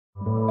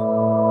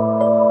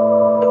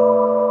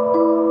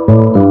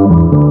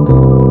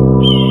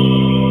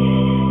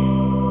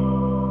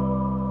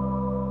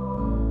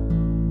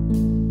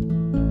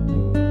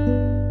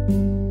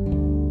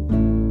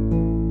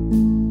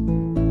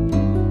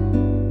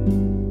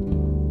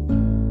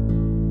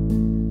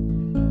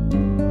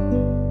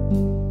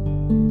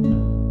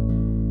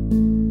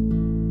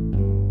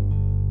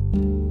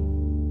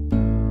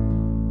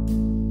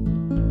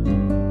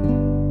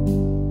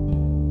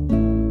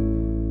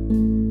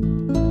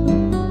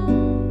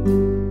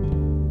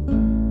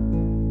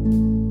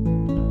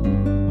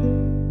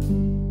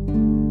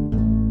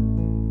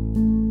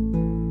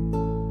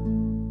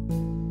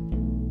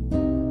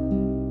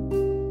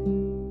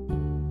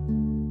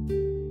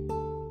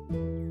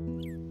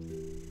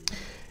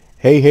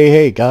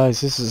Hey guys,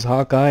 this is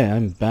Hawkeye.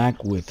 I'm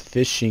back with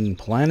Fishing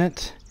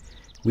Planet.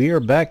 We are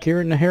back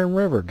here in the Neherrin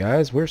River,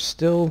 guys. We're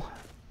still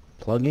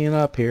plugging it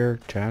up here,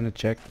 trying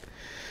to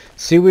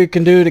see what we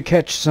can do to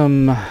catch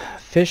some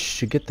fish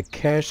to get the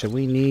cash that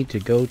we need to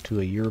go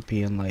to a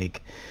European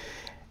lake.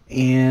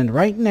 And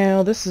right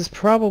now, this is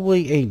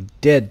probably a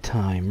dead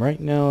time. Right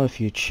now, if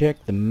you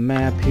check the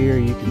map here,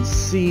 you can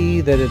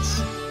see that it's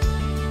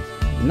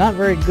not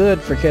very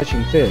good for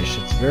catching fish.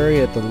 It's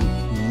very at the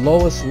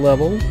lowest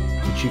level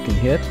that you can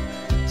hit,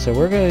 so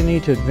we're going to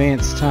need to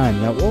advance time.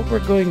 Now what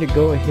we're going to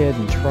go ahead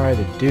and try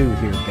to do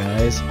here,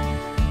 guys,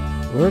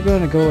 we're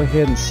going to go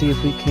ahead and see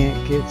if we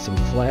can't get some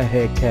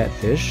flathead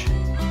catfish.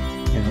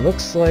 And it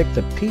looks like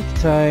the peak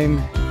time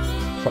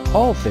for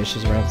all fish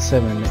is around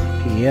 7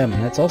 p.m.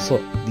 and that's also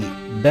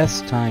the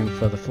best time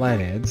for the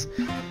flatheads.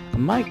 I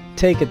might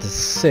take it to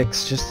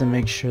 6 just to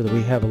make sure that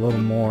we have a little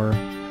more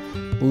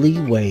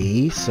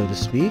leeway, so to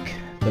speak.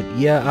 But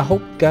yeah, I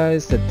hope,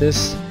 guys, that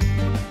this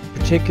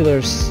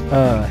particular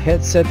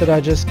headset that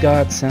I just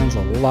got sounds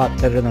a lot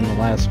better than the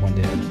last one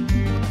did.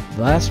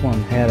 The last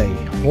one had a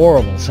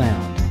horrible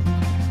sound.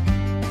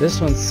 This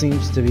one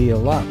seems to be a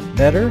lot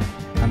better.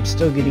 I'm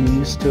still getting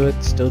used to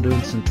it, still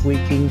doing some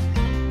tweaking,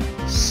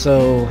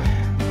 so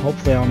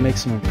hopefully I'll make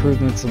some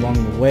improvements along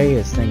the way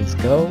as things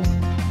go.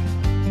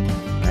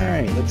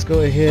 Alright, let's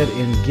go ahead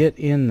and get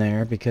in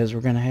there because we're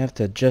going to have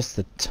to adjust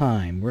the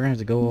time. We're going to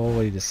have to go all the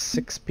way to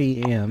 6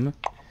 p.m.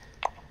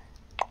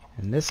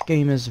 And this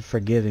game isn't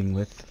forgiving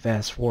with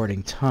fast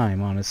forwarding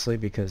time, honestly,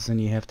 because then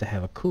you have to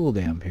have a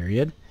cooldown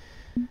period.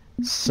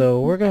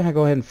 So we're going to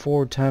go ahead and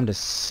forward time to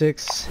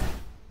 6.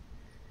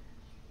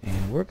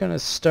 And we're going to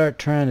start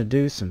trying to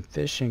do some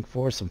fishing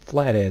for some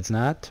flatheads.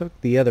 Now, I took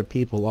the other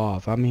people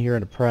off. I'm here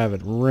in a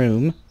private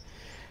room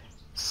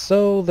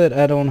so that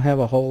I don't have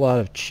a whole lot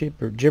of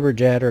jibber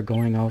jatter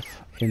going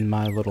off in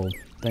my little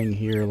thing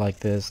here like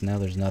this. Now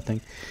there's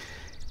nothing,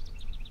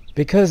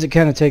 because it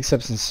kind of takes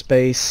up some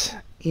space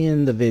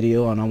in the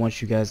video and I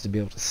want you guys to be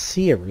able to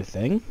see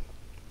everything.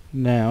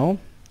 Now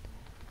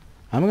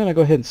I'm gonna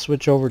go ahead and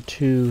switch over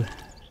to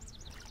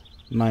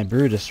my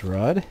Brutus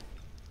rod.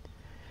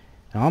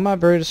 Now on my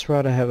Brutus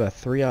rod I have a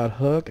 3/0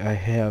 hook. I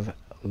have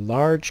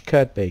large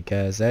cutbait,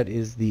 guys. That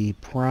is the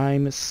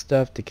prime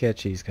stuff to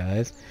catch these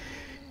guys.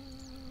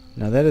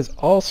 Now that is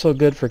also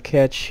good for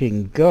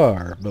catching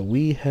gar, but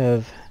we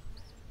have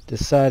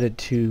decided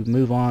to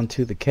move on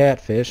to the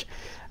catfish.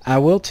 I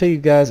will tell you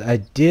guys, I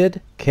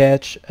did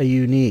catch a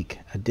unique.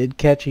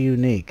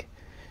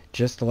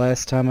 Just the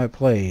last time I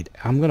played.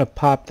 I'm going to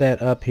pop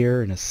that up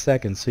here in a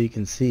second so you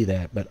can see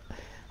that. But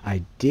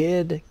I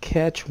did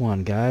catch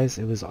one, guys.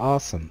 It was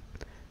awesome.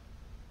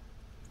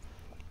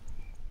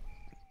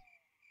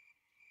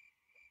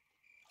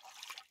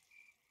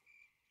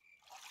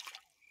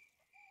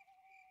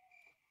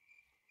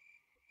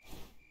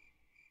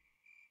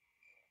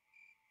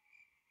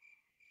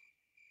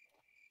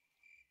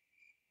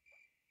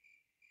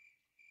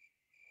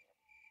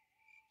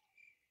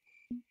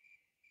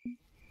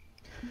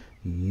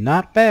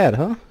 Not bad,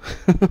 huh?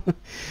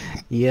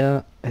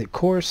 Yeah, of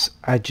course,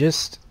 I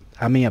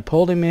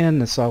pulled him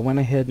in, so I went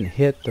ahead and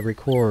hit the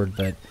record,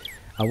 but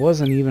I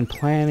wasn't even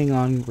planning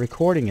on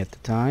recording at the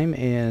time,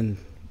 and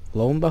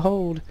lo and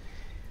behold,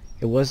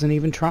 it wasn't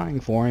even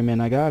trying for him,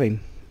 and I got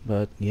him.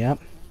 But, yep,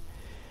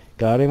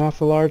 got him off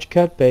the large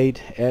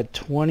cutbait at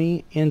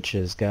 20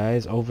 inches,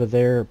 guys, over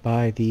there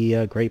by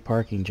the great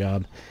parking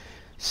job.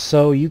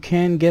 So you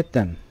can get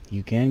them.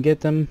 You can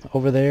get them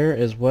over there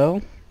as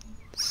well.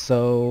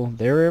 So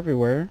they're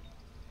everywhere.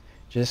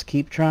 Just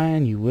keep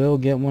trying. You will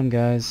get one,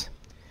 guys.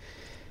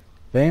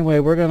 But anyway,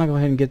 we're gonna go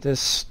ahead and get this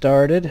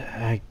started.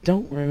 I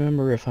don't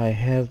remember if I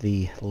have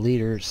the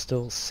leader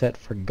still set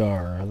for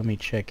gar. Let me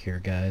check here,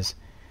 guys.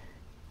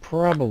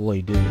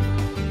 Probably do.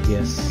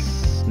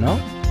 Yes. No,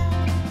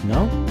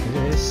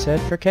 it is set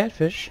for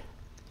catfish.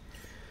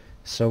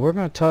 So we're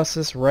gonna toss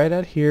this right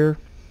out here.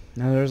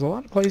 Now there's a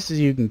lot of places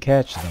you can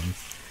catch them.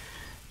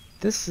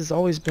 This has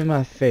always been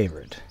my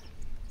favorite.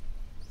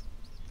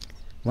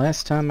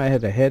 Last time I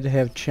had a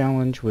head-to-head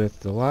challenge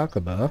with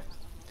DULAKABA,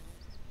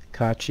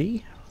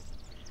 KACHE'S.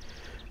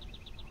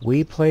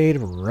 We played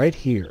right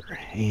here,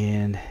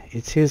 and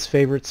it's his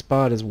favorite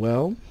spot as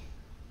well.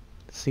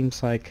 It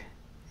seems like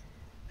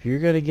if you're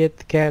going to get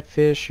the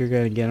catfish, you're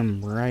going to get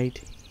them right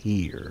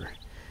here.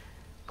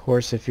 Of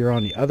course, if you're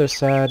on the other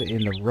side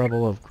in the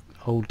rubble of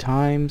old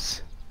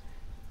times,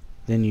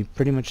 then you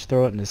pretty much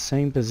throw it in the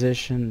same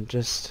position.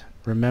 Just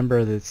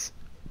remember that it's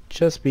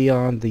just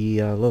beyond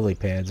the lily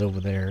pads over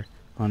there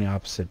on the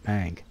opposite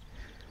bank.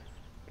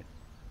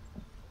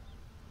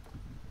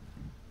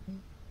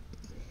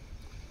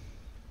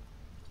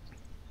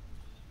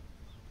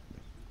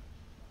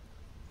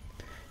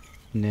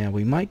 Now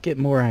we might get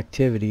more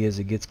activity as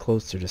it gets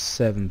closer to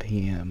 7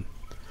 p.m.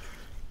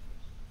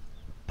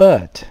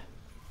 But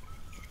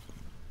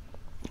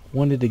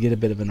wanted to get a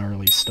bit of an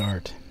early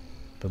start.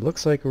 But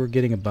looks like we're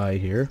getting a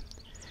bite here.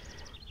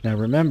 Now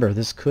remember,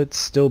 this could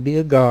still be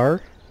a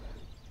gar.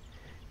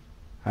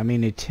 I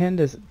mean, they tend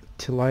to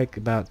to like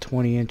about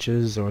 20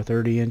 inches or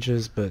 30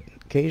 inches, but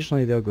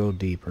occasionally they'll go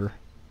deeper.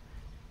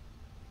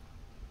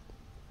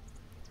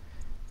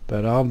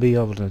 But I'll be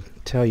able to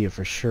tell you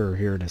for sure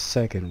here in a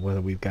second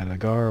whether we've got a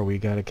gar or we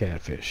got a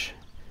catfish.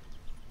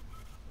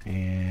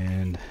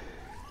 And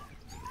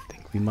I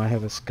think we might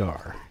have a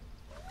scar.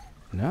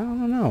 No, I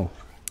don't know.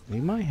 We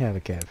might have a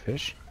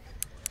catfish.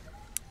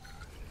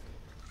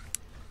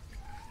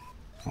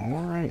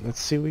 Alright,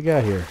 let's see what we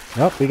got here.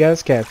 Oh, we got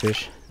his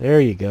catfish. There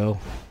you go.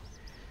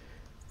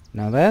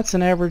 Now that's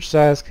an average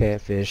size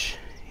catfish.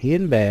 He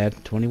isn't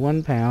bad.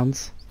 21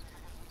 pounds.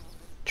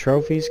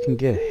 Trophies can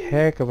get a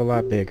heck of a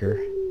lot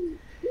bigger.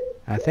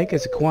 I think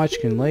as a Squatch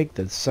lake,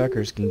 the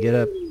suckers can get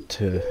up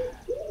to,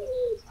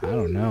 I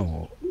don't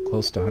know,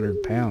 close to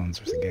 100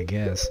 pounds, I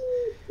guess.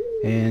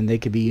 And they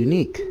could be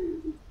unique.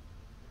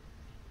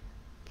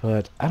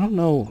 But I don't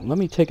know. Let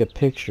me take a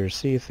picture.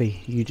 See if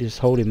you just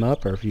hold him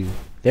up or if you...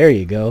 There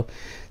you go.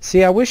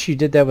 See, I wish you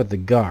did that with the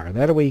gar.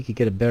 That way you could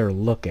get a better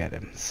look at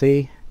him.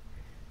 See?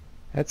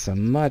 That's a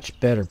much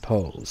better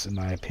pose, in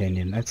my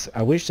opinion.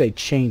 I wish they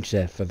changed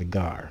that for the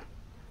gar.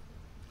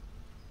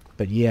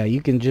 But yeah,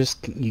 you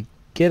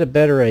get a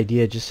better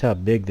idea just how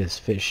big this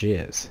fish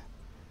is.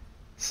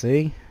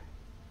 See?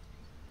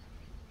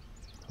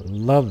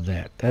 Love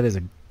that. That is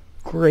a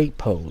great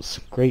pose.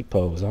 Great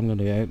pose. I'm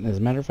gonna, as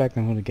a matter of fact,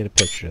 I'm gonna get a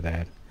picture of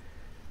that.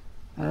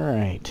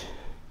 Alright.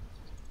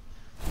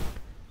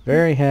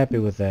 Very happy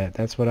with that.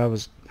 That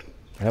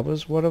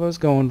was what I was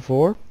going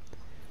for.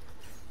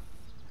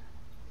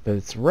 But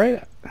it's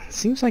right,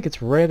 seems like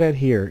it's right out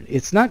here.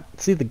 It's not,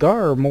 see, the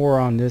gar are more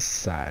on this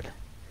side,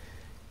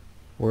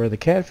 where the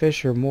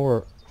catfish are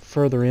more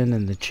further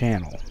in the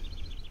channel,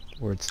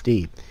 where it's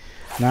deep.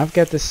 Now I've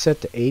got this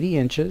set to 80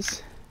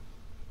 inches.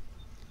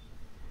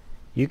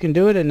 You can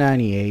do it at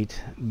 98,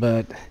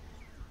 but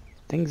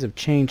things have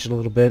changed a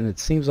little bit, and it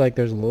seems like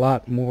there's a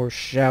lot more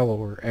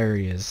shallower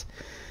areas.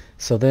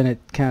 So then it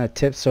kind of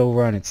tips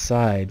over on its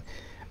side.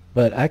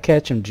 But I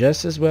catch them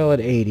just as well at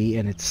 80,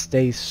 and it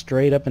stays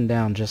straight up and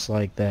down just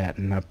like that.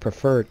 And I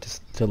prefer it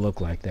to look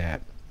like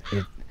that.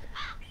 It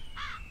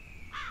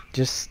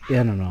just, I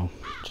don't know.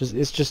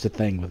 It's just a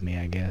thing with me,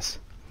 I guess.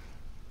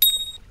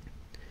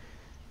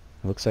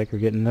 Looks like we're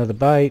getting another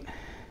bite.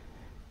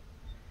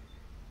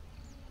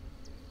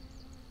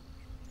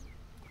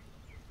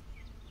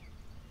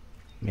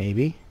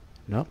 Maybe.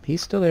 Nope,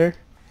 he's still there.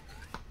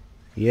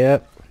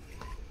 Yep.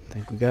 I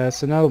think we got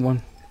us another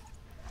one.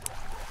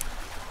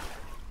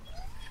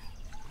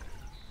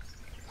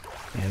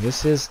 Yeah,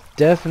 this is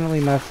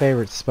definitely my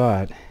favorite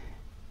spot.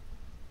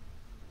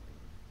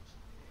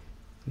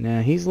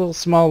 Now, he's a little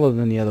smaller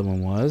than the other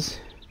one was,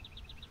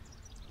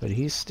 but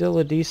he's still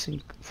a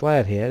decent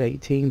flathead.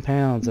 18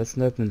 pounds, that's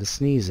nothing to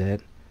sneeze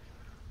at.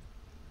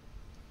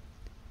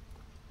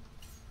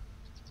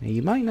 Now,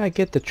 you might not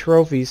get the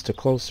trophies to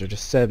closer to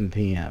 7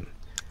 p.m.,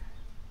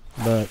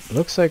 but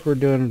looks like we're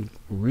doing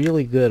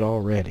really good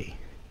already.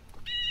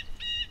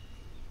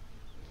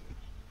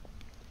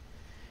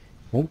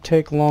 Won't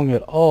take long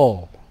at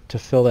all to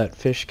fill that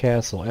Fish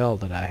Castle L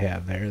that I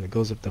have there that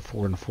goes up to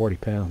 440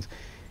 pounds.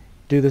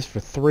 Do this for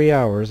 3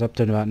 hours up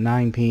to about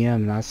 9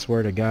 p.m. and I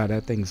swear to God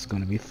that thing's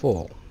going to be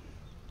full.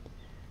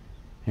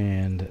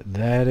 And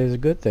that is a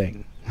good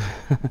thing.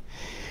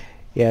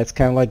 Yeah, it's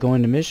kind of like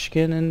going to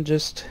Michigan and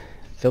just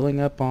filling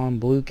up on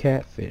blue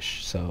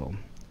catfish. So,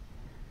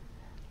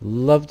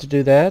 love to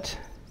do that.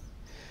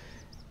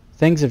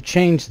 Things have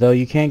changed though.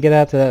 You can't get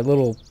out to that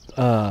little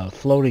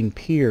floating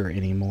pier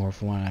anymore,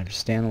 from what I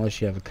understand,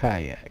 unless you have a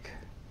kayak.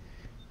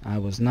 I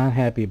was not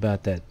happy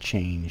about that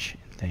change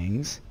in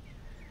things,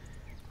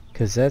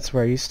 because that's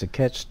where I used to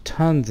catch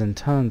tons and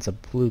tons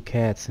of blue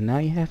cats, and now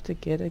you have to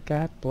get a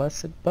god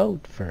blessed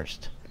boat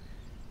first.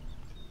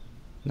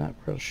 Not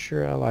real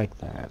sure I like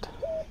that,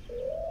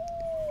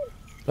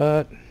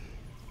 but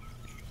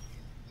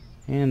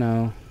you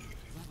know,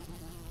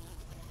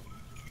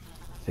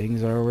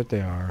 things are what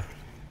they are.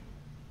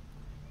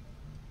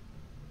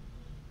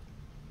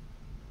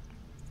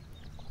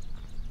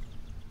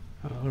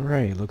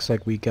 Alright, looks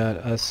like we got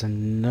us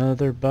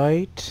another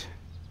bite.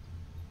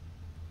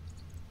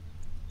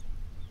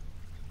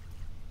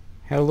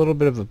 Had a little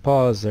bit of a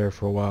pause there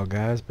for a while,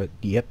 guys, but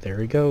yep, there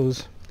he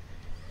goes.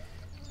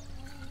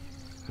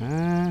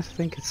 I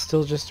think it's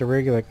still just a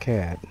regular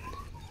cat.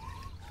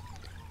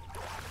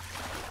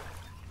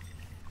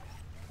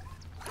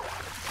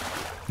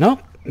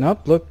 Nope,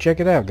 nope, look, check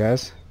it out,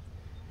 guys.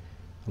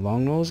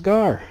 Longnose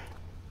Gar.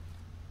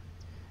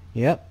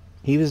 Yep,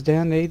 he was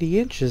down to 80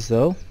 inches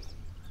though.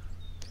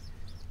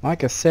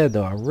 Like I said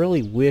though, I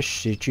really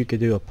wish that you could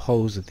do a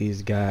pose with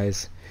these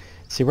guys.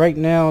 See, right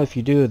now if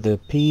you do the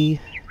P,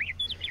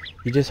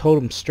 you just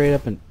hold them straight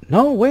up and...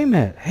 No, wait a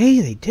minute. Hey,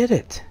 they did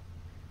it.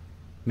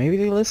 Maybe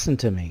they listened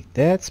to me.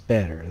 That's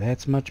better.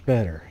 That's much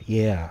better.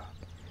 Yeah.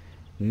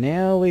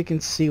 Now we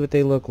can see what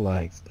they look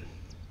like.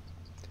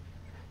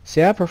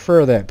 See, I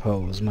prefer that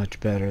pose much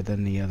better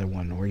than the other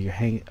one where you're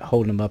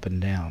holding them up and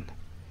down.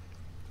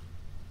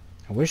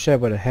 I wish that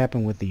would have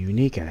happened with the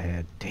unique I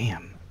had.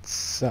 Damn, it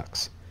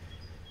sucks.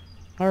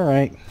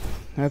 Alright,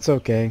 that's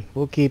okay.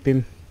 We'll keep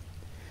him.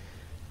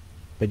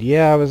 But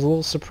yeah, I was a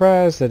little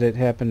surprised that it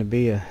happened to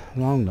be a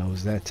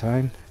longnose that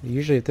time.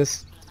 Usually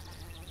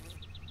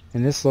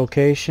in this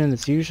location,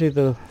 it's usually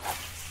the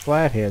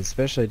flathead,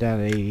 especially down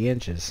at 80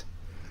 inches.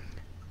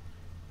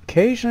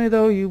 Occasionally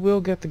though, you will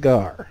get the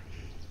gar.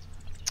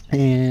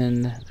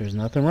 And there's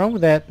nothing wrong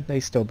with that. They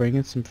still bring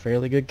in some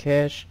fairly good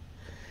cash.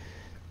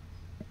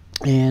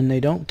 And they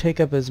don't take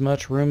up as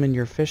much room in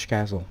your fish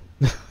castle.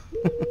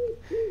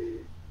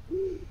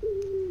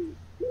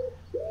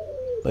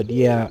 But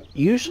yeah,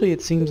 usually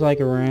it seems like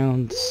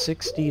around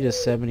 60 to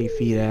 70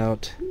 feet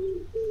out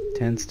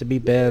tends to be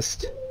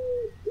best.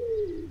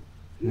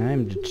 And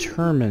I'm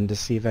determined to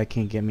see if I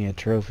can't get me a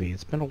trophy.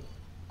 It's been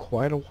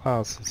quite a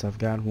while since I've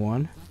got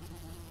one.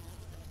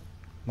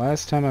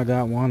 Last time I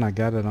got one, I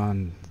got it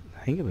on,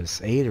 I think it was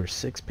 8 or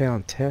 6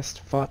 pound test.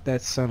 Fought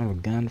that son of a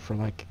gun for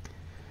like,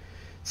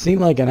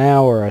 seemed like an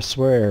hour, I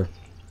swear.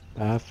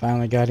 I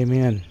finally got him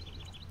in.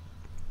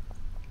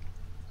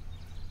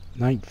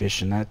 Night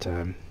fishing that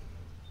time.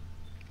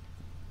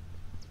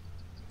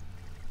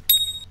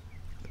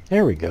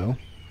 There we go.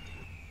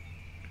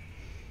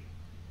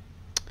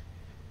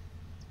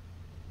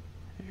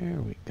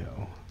 There we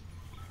go.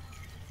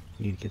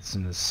 Need to get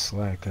some of this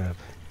slack up.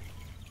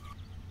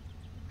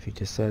 If he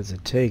decides to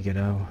take it,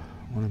 I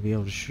want to be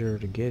able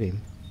to get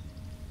him.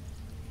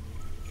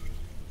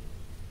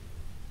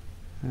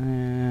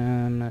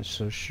 I'm not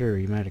so sure.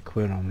 He might have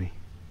quit on me.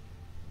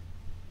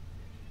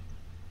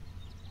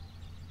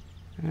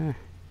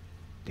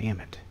 Damn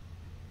it.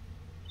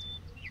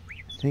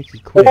 I think he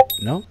quit.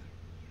 Nope.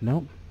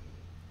 Nope.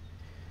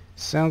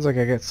 Sounds like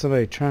I got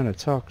somebody trying to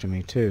talk to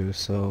me too,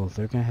 so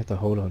they're gonna have to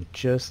hold on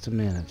just a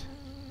minute.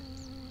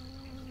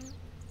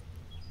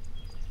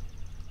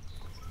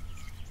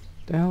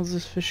 What the hell is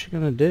this fish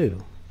gonna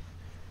do?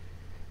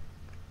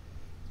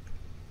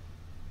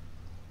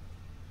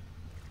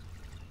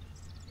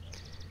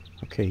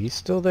 Okay, he's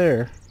still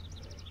there.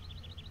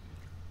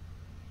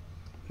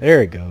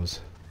 There he goes.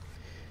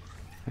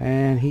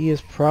 And he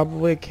is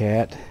probably a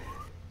cat.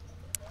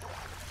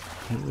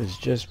 He was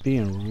just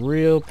being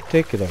real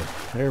particular.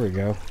 There we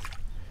go.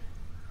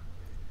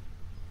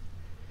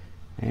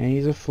 And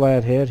he's a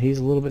flathead. He's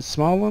a little bit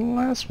smaller than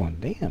the last one.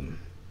 Damn.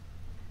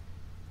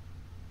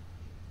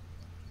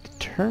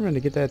 Determined to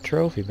get that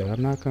trophy, but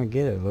I'm not going to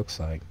get it, looks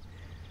like.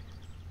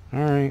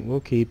 Alright, we'll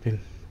keep him.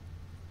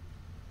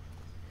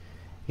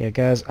 Yeah,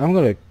 guys, I'm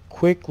going to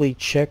quickly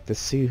check to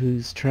see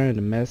who's trying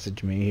to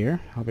message me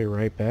here. I'll be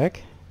right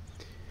back.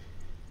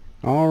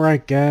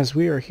 Alright, guys,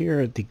 we are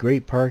here at the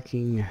Great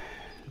Parking...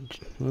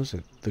 What was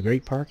it? The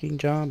Great Parking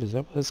Job? Is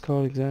that what it's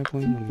called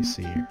exactly? Let me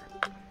see here.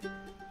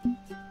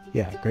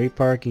 Yeah, Great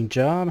Parking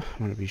Job. I'm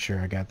going to be sure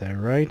I got that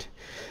right.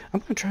 I'm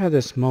going to try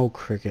this mole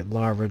cricket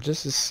larva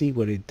just to see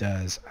what it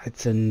does.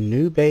 It's a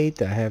new bait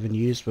that I haven't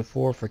used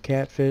before for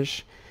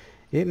catfish.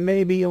 It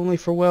may be only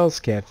for Wells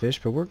catfish,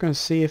 but we're going to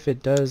see if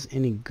it does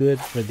any good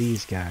for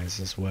these guys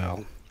as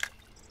well.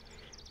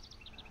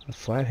 The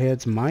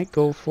flatheads might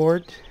go for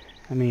it.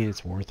 I mean,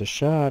 it's worth a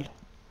shot.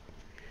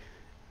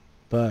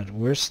 But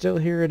we're still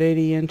here at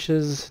 80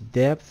 inches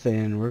depth,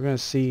 and we're going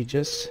to see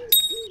just...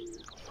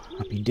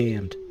 I'll be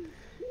damned.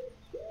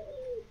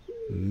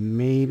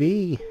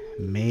 Maybe.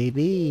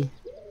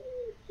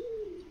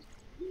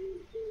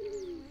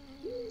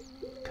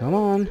 Come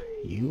on.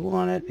 You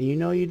want it. You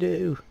know you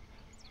do.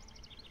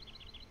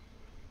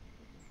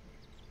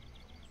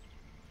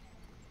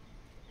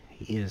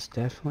 He's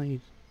definitely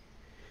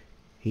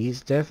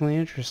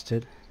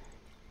interested.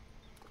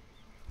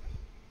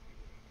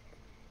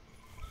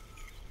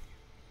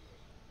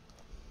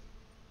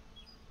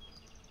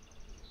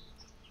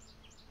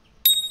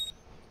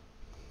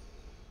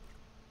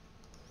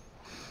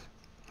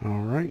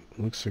 Alright,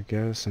 looks like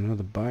got us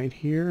another bite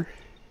here.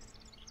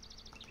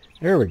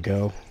 There we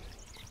go.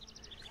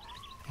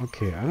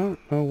 Okay, I don't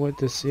know what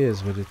this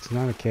is, but it's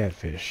not a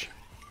catfish.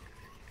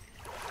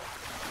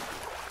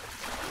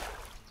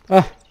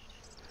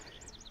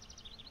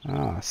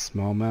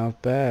 Smallmouth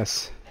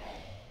bass.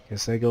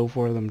 Guess I go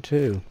for them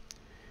too.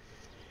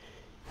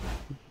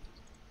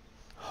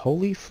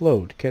 Holy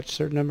float. Catch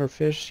certain number of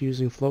fish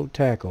using float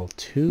tackle.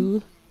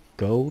 2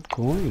 gold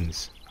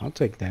coins. I'll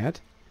take that.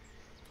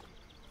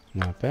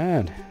 Not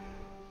bad.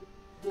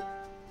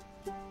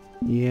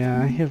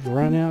 Yeah, I have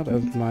run out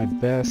of my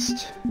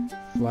best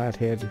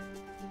flathead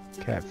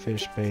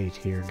catfish bait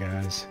here,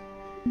 guys.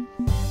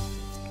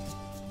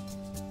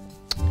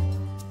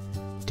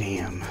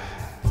 Damn.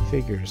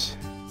 Figures.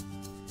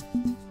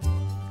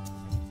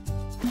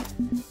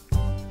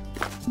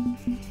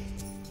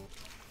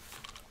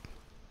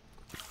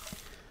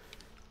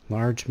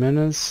 Large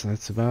Minnows,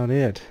 that's about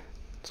it.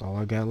 That's all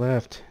I got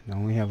left. I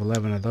only have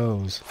 11 of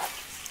those.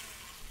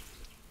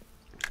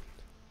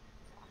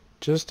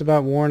 Just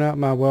about worn out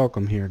my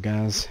welcome here,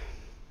 guys.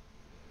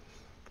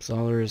 That's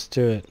all there is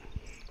to it.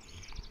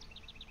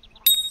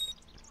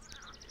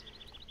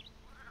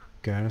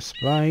 Got a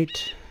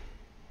spite.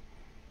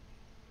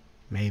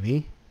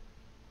 Maybe.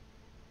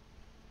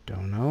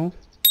 Don't know.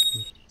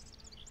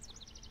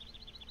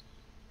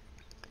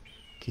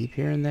 keep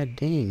hearing that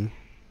ding.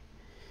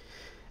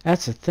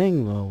 That's the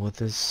thing though with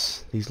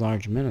these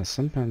large minnows.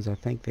 Sometimes I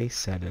think they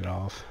set it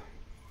off.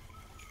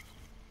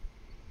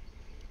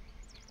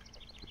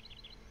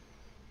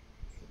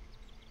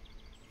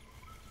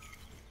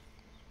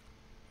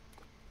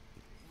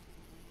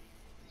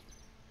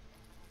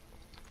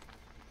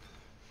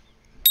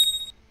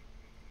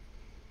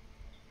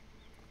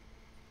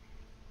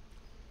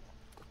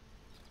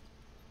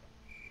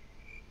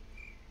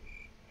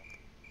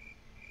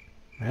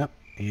 Yep,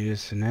 it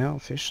is now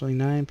officially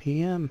 9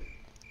 p.m.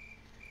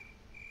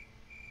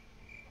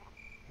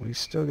 We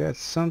still got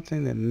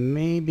something that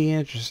may be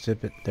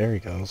interested, but there he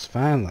goes,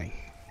 finally.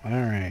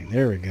 Alright,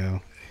 there we go.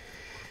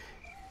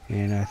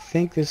 And I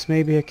think this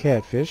may be a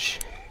catfish.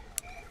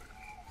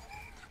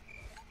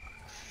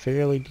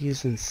 Fairly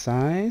decent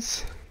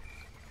size.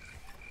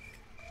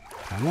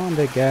 Come on,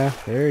 big guy.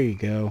 There you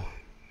go.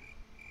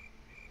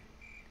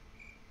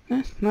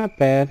 Not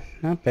bad,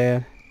 not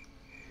bad.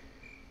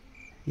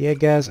 Yeah,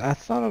 guys, I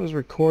thought I was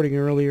recording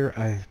earlier.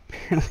 I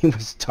apparently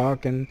was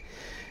talking,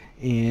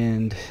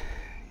 and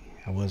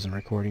I wasn't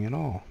recording at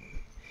all.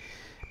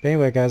 But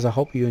anyway, guys, I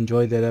hope you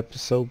enjoyed that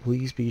episode.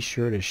 Please be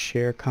sure to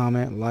share,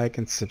 comment, like,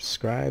 and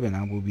subscribe, and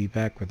I will be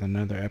back with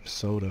another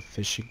episode of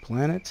Fishing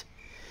Planet.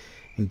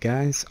 And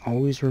guys,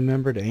 always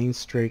remember to aim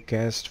straight,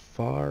 cast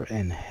far,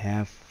 and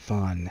have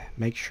fun.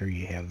 Make sure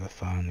you have the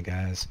fun,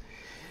 guys.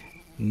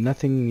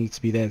 Nothing needs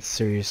to be that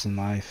serious in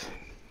life.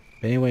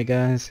 But anyway,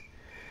 guys,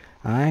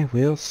 I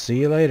will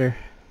see you later.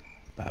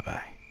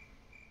 Bye-bye.